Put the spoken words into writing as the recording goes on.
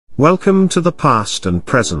Welcome to the past and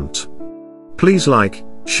present. Please like,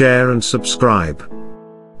 share and subscribe.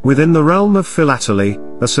 Within the realm of philately,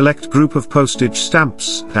 a select group of postage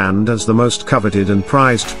stamps stand as the most coveted and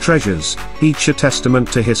prized treasures, each a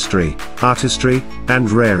testament to history, artistry,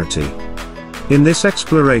 and rarity. In this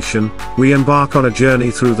exploration, we embark on a journey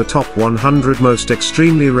through the top 100 most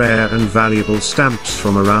extremely rare and valuable stamps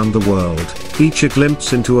from around the world, each a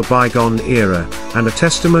glimpse into a bygone era, and a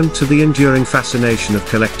testament to the enduring fascination of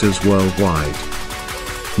collectors worldwide.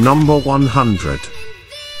 Number 100.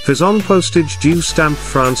 Fizon postage due stamp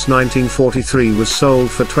France 1943 was sold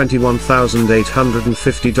for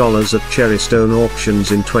 $21,850 at Cherrystone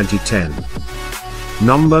auctions in 2010.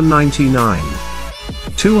 Number 99.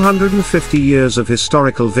 250 years of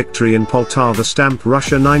historical victory in Poltava stamp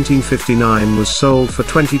Russia 1959 was sold for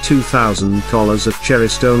 $22,000 at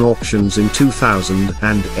Cherrystone auctions in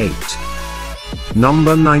 2008.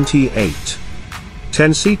 Number 98.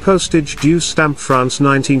 Tennessee postage due stamp France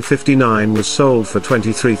 1959 was sold for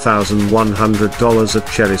 $23,100 at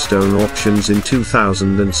Cherrystone auctions in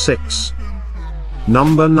 2006.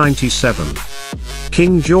 Number 97.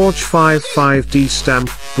 King George V 5D stamp,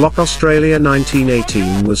 Block Australia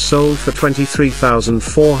 1918 was sold for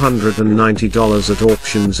 $23,490 at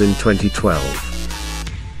auctions in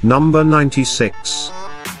 2012. Number 96.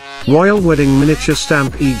 Royal Wedding Miniature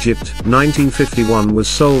Stamp Egypt 1951 was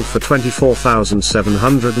sold for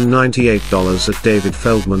 $24,798 at David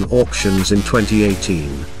Feldman auctions in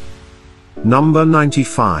 2018. Number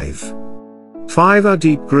 95. 5A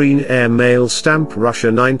Deep Green Air Mail Stamp Russia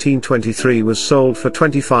 1923 was sold for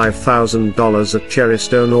 $25,000 at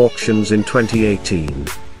Cherrystone auctions in 2018.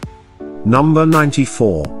 Number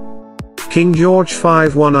 94. King George V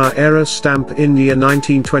 1A Era Stamp India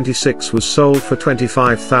 1926 was sold for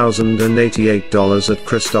 $25,088 at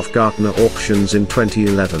Christoph Gartner auctions in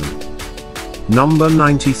 2011. Number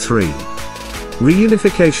 93.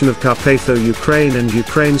 Reunification of Carpatho Ukraine and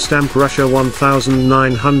Ukraine stamp Russia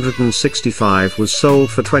 1965 was sold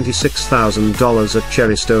for $26,000 at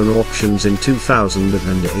Cherrystone auctions in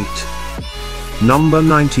 2008. Number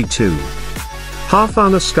 92. Half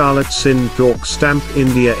Anna Scarlet Sind Dork stamp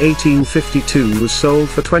India 1852 was sold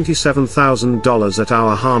for $27,000 at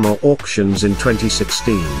our Hama auctions in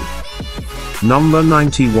 2016. Number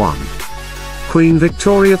 91. Queen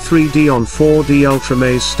Victoria 3D on 4D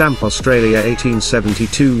Ultramaze stamp Australia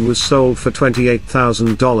 1872 was sold for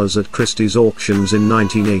 $28,000 at Christie's auctions in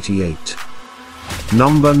 1988.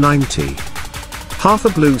 Number 90. Half a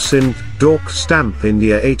Blue Sind Dork stamp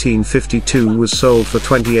India 1852 was sold for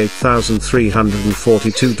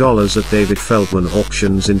 $28,342 at David Feldman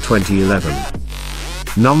auctions in 2011.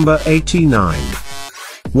 Number 89.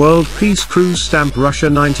 World Peace Cruise stamp Russia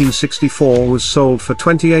 1964 was sold for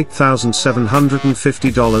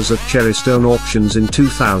 $28,750 at Cherrystone auctions in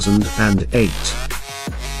 2008.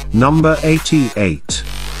 Number 88.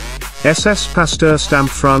 SS Pasteur stamp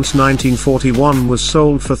France 1941 was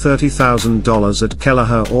sold for $30,000 at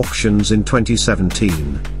Kelleher auctions in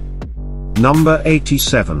 2017. Number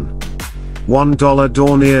 87. $1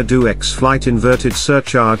 Dornier du X Flight Inverted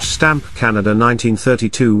Surcharge stamp Canada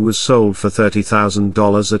 1932 was sold for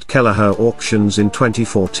 $30,000 at Kelleher auctions in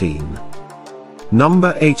 2014.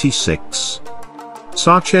 Number 86.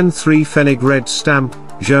 Sarchen 3 Pfennig Red stamp,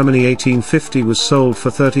 Germany 1850 was sold for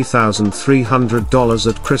 $30,300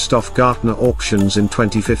 at Christoph Gartner auctions in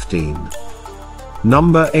 2015.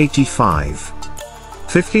 Number 85.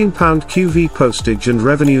 £15 QV postage and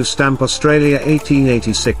revenue stamp Australia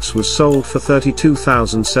 1886 was sold for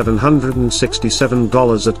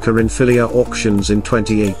 $32,767 at Corinfilia auctions in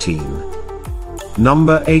 2018.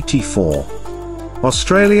 Number 84.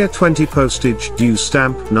 Australia 20 postage due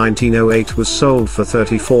stamp 1908 was sold for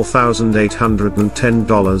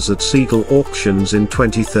 $34,810 at Siegel auctions in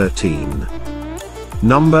 2013.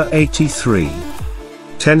 Number 83.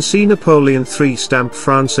 Tennessee Napoleon III stamp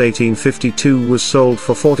France 1852 was sold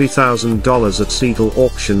for $40,000 at Siegel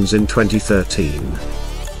auctions in 2013.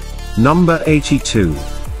 Number 82.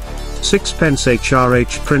 6pence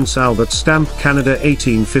HRH Prince Albert stamp Canada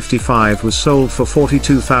 1855 was sold for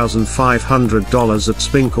 $42,500 at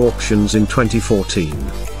Spink auctions in 2014.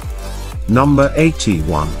 Number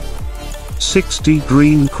 81. 6D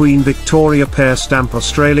Green Queen Victoria Pear stamp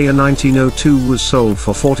Australia 1902 was sold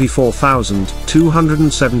for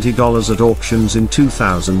 $44,270 at auctions in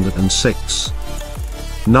 2006.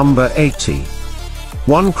 Number 80.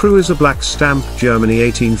 One Cruiser Black stamp Germany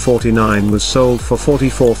 1849 was sold for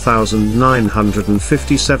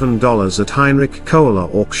 $44,957 at Heinrich Kohler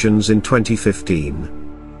auctions in 2015.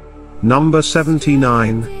 Number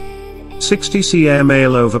 79. 60C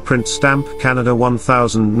airmail overprint stamp Canada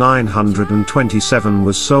 1927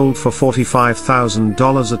 was sold for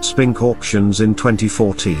 $45,000 at Spink Auctions in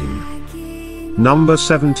 2014. Number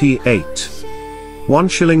 78. 1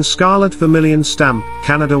 shilling Scarlet Vermilion stamp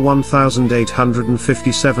Canada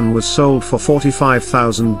 1857 was sold for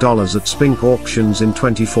 $45,000 at Spink Auctions in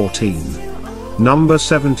 2014. Number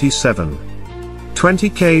 77.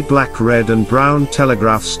 20K Black, Red and Brown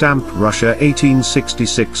Telegraph stamp Russia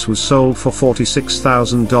 1866 was sold for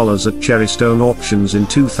 $46,000 at Cherrystone Auctions in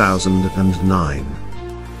 2009.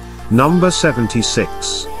 Number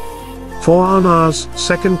 76. 4 annals,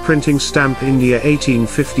 second printing stamp India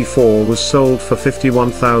 1854 was sold for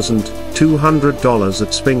 $51,200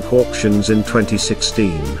 at Spink Auctions in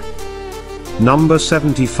 2016. Number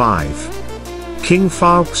 75. King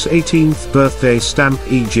Farouk's 18th birthday stamp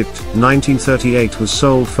Egypt 1938 was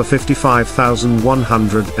sold for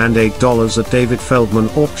 $55,108 at David Feldman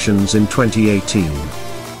Auctions in 2018.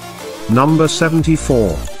 Number 74.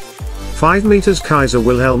 5 meters Kaiser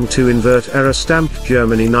Wilhelm II invert error stamp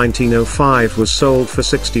Germany 1905 was sold for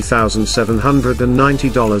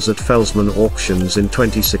 $60,790 at Felsman Auctions in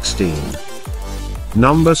 2016.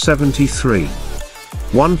 Number 73.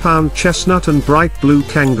 £1 chestnut and bright blue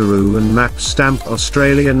kangaroo and map stamp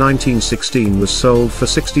Australia 1916 was sold for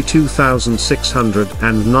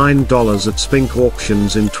 $62,609 at Spink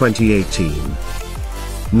Auctions in 2018.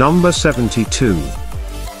 Number 72.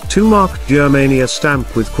 2 mark Germania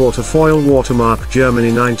stamp with quarterfoil watermark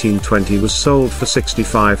Germany 1920 was sold for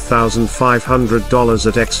 $65,500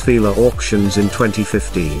 at Ex-Fila Auctions in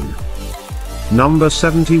 2015. Number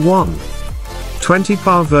 71. 20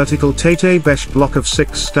 par vertical Tate Besh block of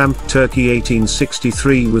 6 stamp Turkey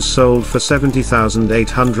 1863 was sold for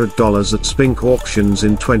 $70,800 at Spink Auctions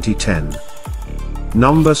in 2010.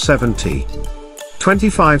 Number 70.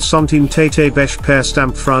 25 centime Tate Besh pair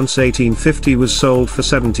stamp France 1850 was sold for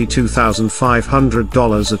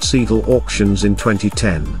 $72,500 at Siegel Auctions in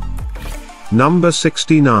 2010. Number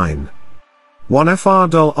 69. 1 FR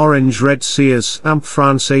dull orange red Sears stamp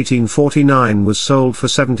France 1849 was sold for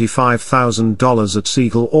 $75,000 at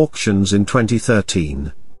Siegel Auctions in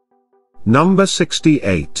 2013. Number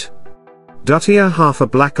 68. Duttier half a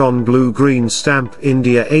black on blue green stamp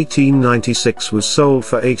India 1896 was sold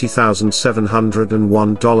for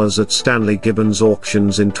 $80,701 at Stanley Gibbons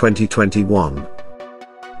Auctions in 2021.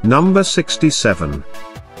 Number 67.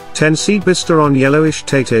 10C Bisteron yellowish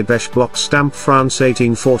Tate Besh block stamp France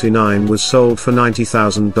 1849 was sold for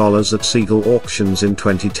 $90,000 at Siegel Auctions in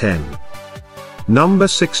 2010. Number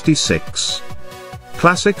 66.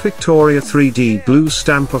 Classic Victoria 3D blue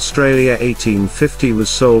stamp Australia 1850 was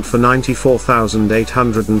sold for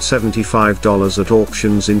 $94,875 at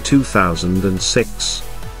auctions in 2006.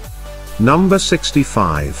 Number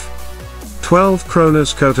 65. 12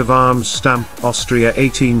 Kroner's coat of arms stamp Austria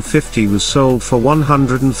 1850 was sold for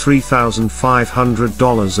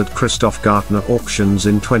 $103,500 at Christoph Gartner Auctions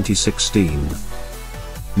in 2016.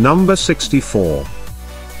 Number 64.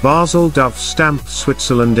 Basel Dove stamp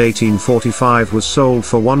Switzerland 1845 was sold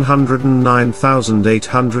for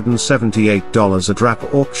 $109,878 at Rapp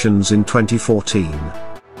Auctions in 2014.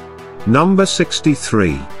 Number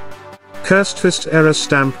 63. Kirstfist Error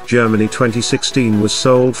stamp Germany 2016 was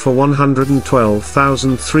sold for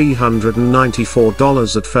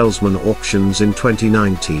 $112,394 at Felsman Auctions in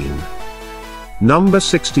 2019. Number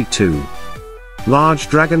 62. Large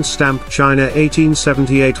Dragon stamp China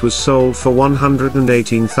 1878 was sold for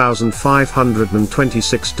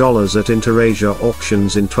 $118,526 at Interasia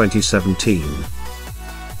Auctions in 2017.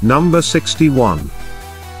 Number 61.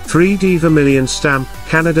 3D Vermilion stamp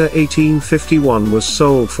Canada 1851 was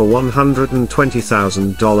sold for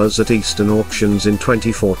 $120,000 at Eastern Auctions in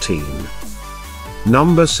 2014.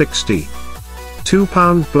 Number 60.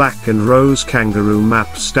 £2 black and rose kangaroo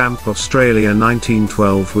map stamp Australia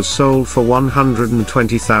 1912 was sold for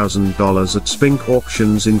 $120,000 at Spink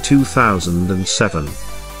Auctions in 2007.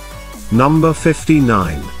 Number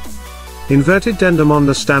 59. Inverted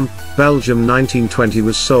Dendermonde stamp Belgium 1920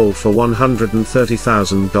 was sold for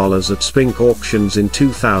 $130,000 at Spink Auctions in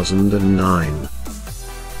 2009.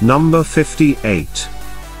 Number 58.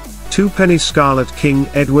 2 penny Scarlet King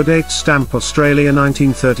Edward VIII stamp Australia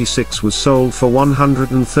 1936 was sold for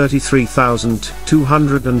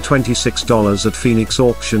 $133,226 at Phoenix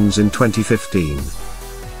Auctions in 2015.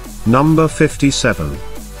 Number 57.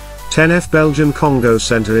 10F Belgian Congo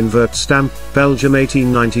Center invert stamp Belgium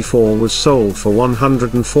 1894 was sold for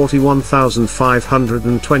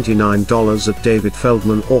 $141,529 at David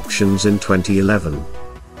Feldman Auctions in 2011.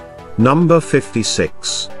 Number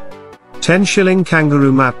 56. 10-shilling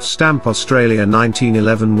kangaroo map stamp Australia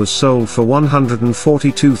 1911 was sold for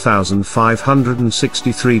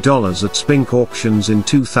 $142,563 at Spink Auctions in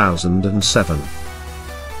 2007.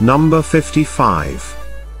 Number 55.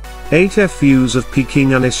 8F Views of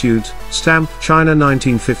Peking unissued, stamp China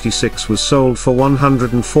 1956 was sold for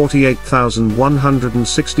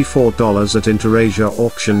 $148,164 at Interasia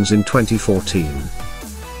Auctions in 2014.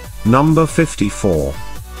 Number 54.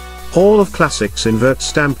 Hall of Classics invert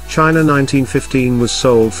stamp China 1915 was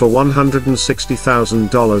sold for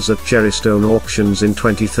 $160,000 at Cherrystone Auctions in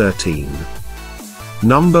 2013.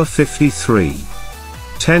 Number 53.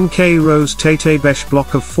 10K Rose Tate Besh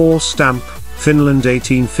block of 4 stamp Finland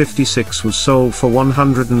 1856 was sold for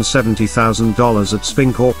 $170,000 at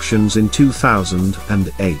Spink Auctions in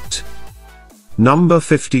 2008. Number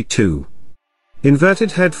 52.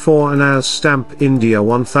 Inverted head 4 annals stamp India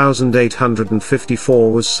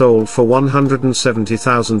 1854 was sold for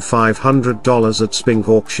 $170,500 at Spink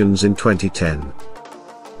Auctions in 2010.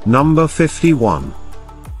 Number 51.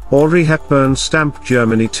 Audrey Hepburn stamp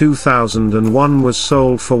Germany 2001 was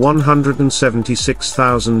sold for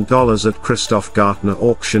 $176,000 at Christoph Gartner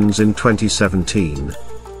Auctions in 2017.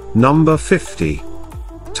 Number 50.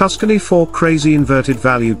 Tuscany 4 Crazy Inverted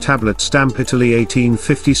Value Tablet stamp Italy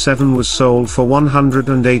 1857 was sold for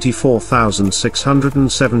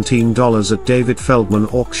 $184,617 at David Feldman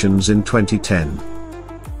Auctions in 2010.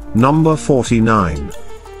 Number 49.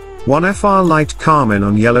 1 FR Light Carmen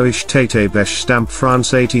on Yellowish Tate Besh stamp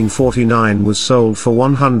France 1849 was sold for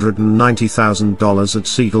 $190,000 at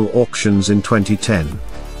Siegel Auctions in 2010.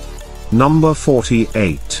 Number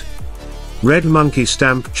 48. Red Monkey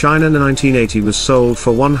stamp China 1980 was sold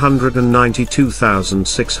for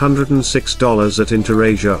 $192,606 at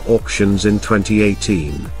Interasia Auctions in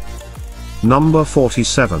 2018. Number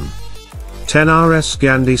 47. 10 RS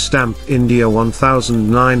Gandhi stamp India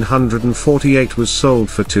 1948 was sold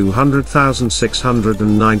for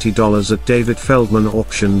 $200,690 at David Feldman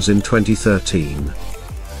Auctions in 2013.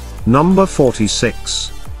 Number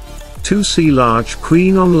 46. 2C Large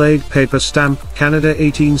Queen on Laid Paper stamp Canada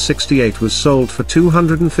 1868 was sold for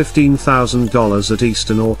 $215,000 at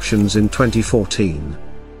Eastern Auctions in 2014.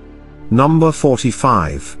 Number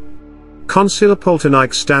 45. Consular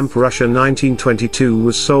Polternike stamp Russia 1922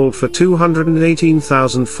 was sold for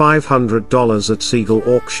 $218,500 at Siegel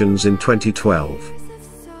Auctions in 2012.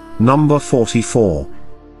 Number 44.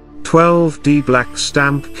 12D Black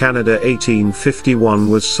stamp Canada 1851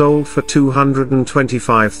 was sold for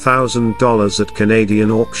 $225,000 at Canadian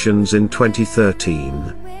Auctions in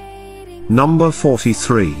 2013. Number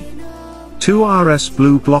 43. 2RS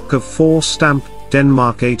Blue block of 4 stamp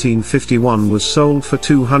Denmark 1851 was sold for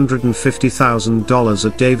 $250,000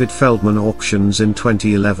 at David Feldman Auctions in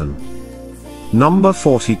 2011. Number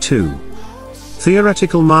 42.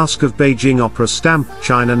 Theoretical Mask of Beijing Opera stamp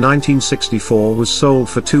China 1964 was sold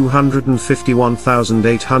for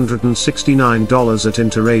 $251,869 at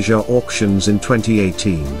Interasia Auctions in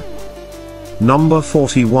 2018. Number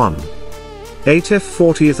 41. 8F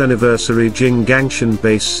 40th Anniversary Jing Gangshan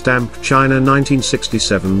base stamp China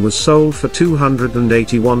 1967 was sold for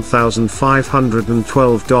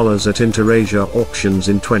 $281,512 at Interasia Auctions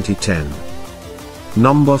in 2010.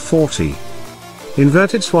 Number 40.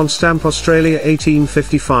 Inverted Swan stamp Australia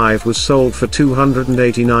 1855 was sold for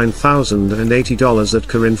 $289,080 at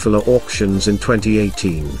Corinthia Auctions in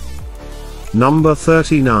 2018. Number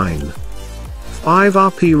 39.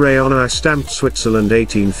 5RP Rayona stamp Switzerland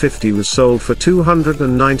 1850 was sold for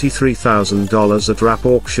 $293,000 at RAP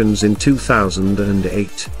Auctions in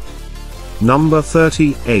 2008. Number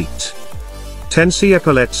 38. 10C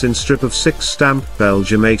Epaulettes in strip of 6 stamp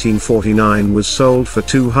Belgium 1849 was sold for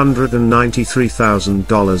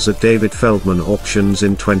 $293,000 at David Feldman Auctions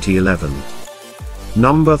in 2011.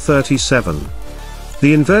 Number 37.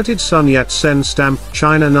 The inverted Sun Yat-sen stamp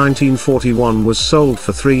China 1941 was sold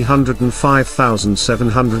for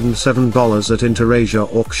 $305,707 at Interasia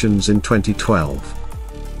Auctions in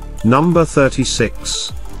 2012. Number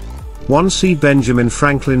 36. 1C Benjamin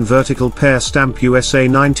Franklin vertical pair stamp USA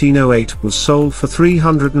 1908 was sold for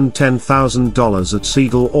 $310,000 at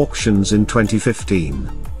Siegel Auctions in 2015.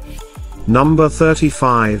 Number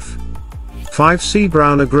 35. 5C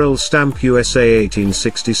Browner Grill stamp USA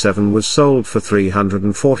 1867 was sold for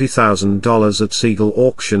 $340,000 at Siegel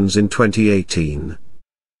Auctions in 2018.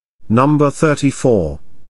 Number 34.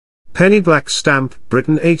 Penny Black stamp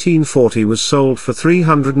Britain 1840 was sold for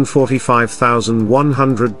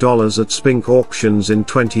 $345,100 at Spink Auctions in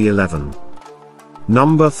 2011.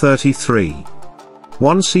 Number 33.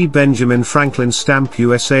 1C Benjamin Franklin stamp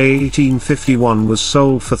USA 1851 was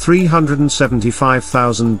sold for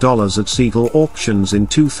 $375,000 at Siegel Auctions in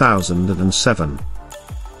 2007.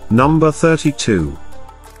 Number 32.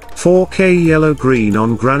 4K yellow green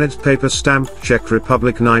on granite paper stamp Czech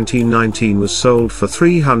Republic 1919 was sold for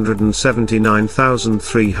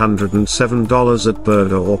 $379,307 at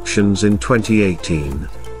Burda Auctions in 2018.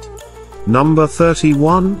 Number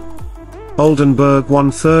 31. Oldenburg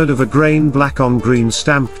 1/3 of a grain black on green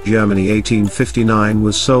stamp Germany 1859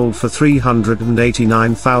 was sold for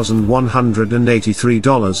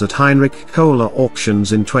 $389,183 at Heinrich Kohler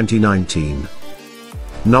Auctions in 2019.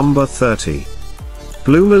 Number 30.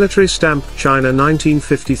 Blue military stamp China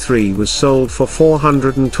 1953 was sold for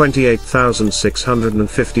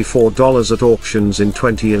 $428,654 at auctions in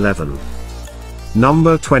 2011.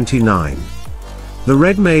 Number 29. The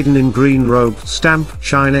red maiden in green robe stamp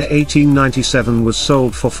China 1897 was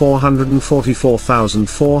sold for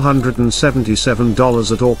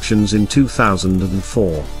 $444,477 at auctions in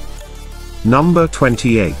 2004. Number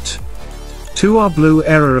 28. 2R blue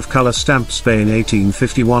era of color stamp Spain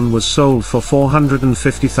 1851 was sold for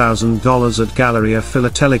 $450,000 at Galleria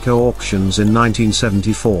Philatelic auctions in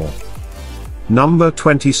 1974. Number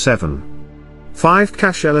 27. 5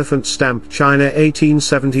 cash elephant stamp China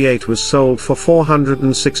 1878 was sold for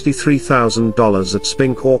 $463,000 at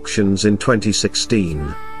Spink auctions in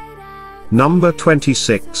 2016. Number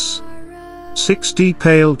 26. 6D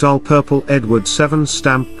pale dull purple Edward 7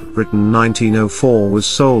 stamp Britain 1904 was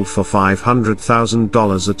sold for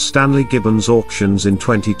 $500,000 at Stanley Gibbons auctions in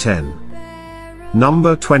 2010.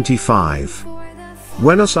 Number 25.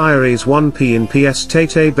 Buenos Aires 1P in PS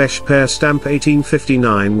Tate Beche pair stamp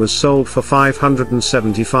 1859 was sold for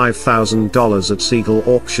 $575,000 at Siegel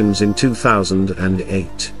auctions in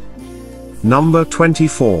 2008. Number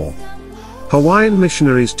 24. Hawaiian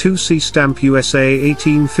Missionaries 2C stamp USA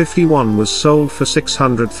 1851 was sold for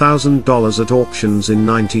 $600,000 at auctions in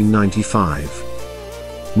 1995.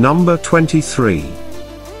 Number 23.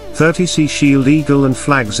 30C Shield Eagle and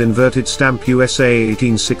Flags inverted stamp USA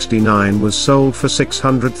 1869 was sold for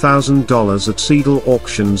 $600,000 at Siegel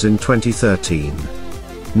auctions in 2013.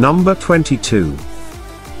 Number 22.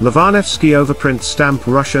 Lavanevsky overprint stamp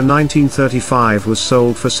Russia 1935 was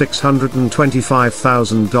sold for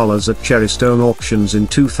 $625,000 at Cherrystone auctions in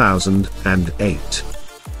 2008.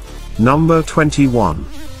 Number 21.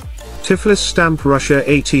 Tiflis stamp Russia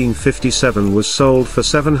 1857 was sold for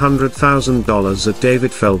 $700,000 at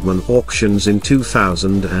David Feldman auctions in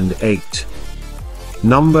 2008.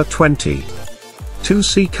 Number 20.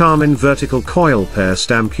 2C Carmen vertical coil pair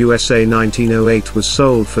stamp USA 1908 was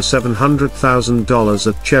sold for $700,000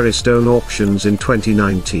 at Cherrystone auctions in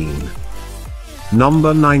 2019.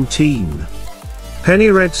 Number 19.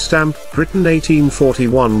 Penny red stamp Britain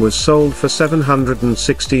 1841 was sold for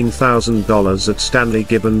 $716,000 at Stanley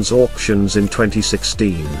Gibbons auctions in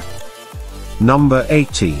 2016. Number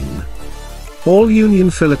 18. All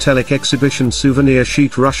Union Philatelic Exhibition Souvenir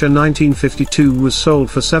Sheet Russia 1952 was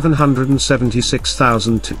sold for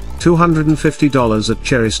 $776,250 at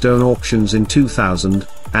Cherrystone auctions in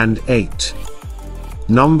 2008.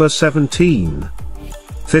 Number 17.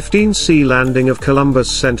 15C Landing of Columbus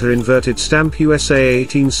Center inverted stamp USA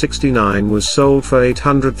 1869 was sold for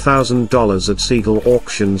 $800,000 at Siegel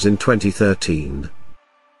auctions in 2013.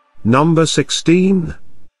 Number 16.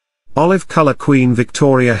 Olive color Queen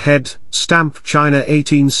Victoria head stamp China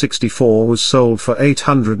 1864 was sold for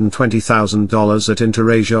 $820,000 at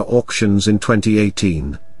Interasia auctions in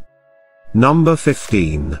 2018. Number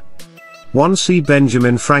 15. 1C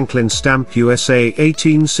Benjamin Franklin stamp USA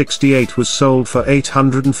 1868 was sold for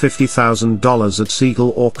 $850,000 at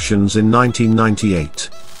Siegel auctions in 1998.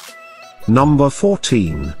 Number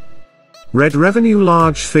 14. Red Revenue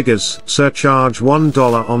large figures surcharge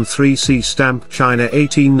 $1 on 3C stamp China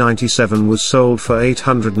 1897 was sold for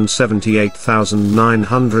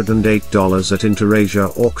 $878,908 at Interasia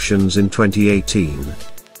auctions in 2018.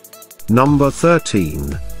 Number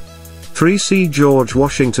 13. 3C George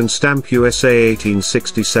Washington stamp USA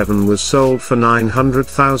 1867 was sold for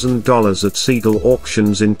 $900,000 at Siegel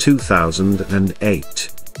auctions in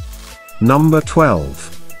 2008. Number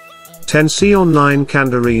 12. 10C on 9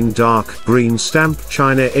 Kandarine dark green stamp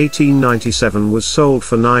China 1897 was sold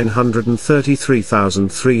for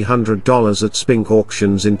 $933,300 at Spink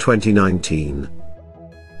auctions in 2019.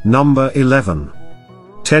 Number 11.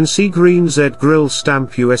 10C green Z grill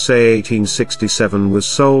stamp USA 1867 was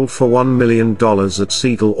sold for $1 million at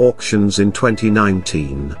Siegel auctions in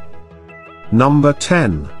 2019. Number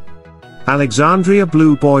 10. Alexandria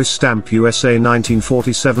Blue Boy stamp USA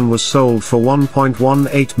 1947 was sold for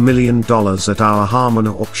 $1.18 million at our Harmon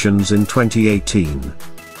auctions in 2018.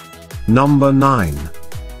 Number 9.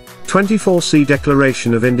 24C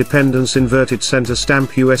Declaration of Independence inverted center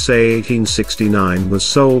stamp USA 1869 was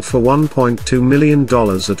sold for $1.2 million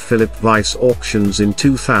at Philip Weiss auctions in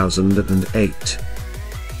 2008.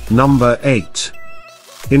 Number 8.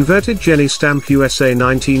 Inverted jelly stamp USA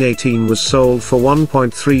 1918 was sold for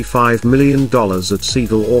 $1.35 million at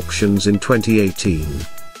Siegel auctions in 2018.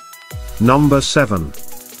 Number 7.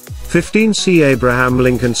 15C Abraham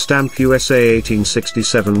Lincoln stamp USA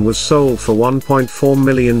 1867 was sold for $1.4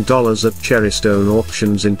 million at Cherrystone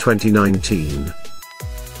auctions in 2019.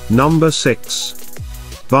 Number 6.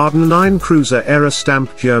 Baden 9 Cruiser era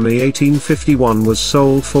stamp Germany 1851 was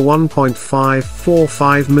sold for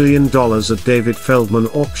 $1.545 million at David Feldman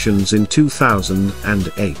auctions in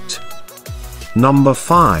 2008. Number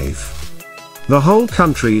 5. The Whole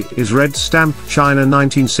Country is Red stamp China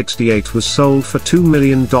 1968 was sold for $2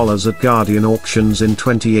 million at Guardian auctions in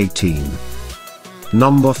 2018.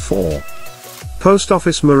 Number 4. Post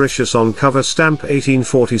Office Mauritius on cover stamp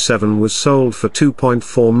 1847 was sold for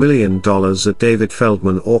 $2.4 million at David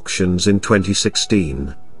Feldman auctions in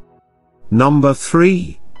 2016. Number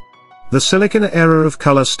 3. The Silicon Era of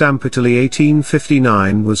Color stamp Italy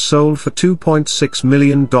 1859 was sold for $2.6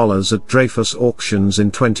 million at Dreyfus auctions in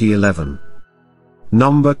 2011.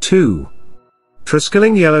 Number 2.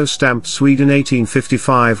 Triskilling Yellow stamp Sweden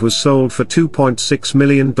 1855 was sold for $2.6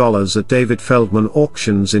 million at David Feldman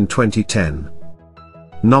auctions in 2010.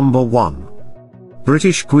 Number 1.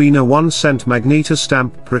 British Guiana 1 cent Magneto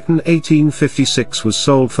stamp Britain 1856 was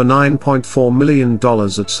sold for $9.4 million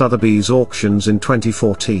at Sotheby's auctions in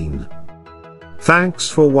 2014. Thanks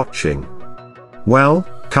for watching. Well,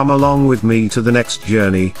 come along with me to the next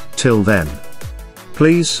journey. Till then,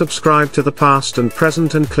 please subscribe to the past and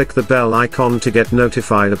present and click the bell icon to get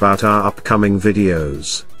notified about our upcoming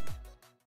videos.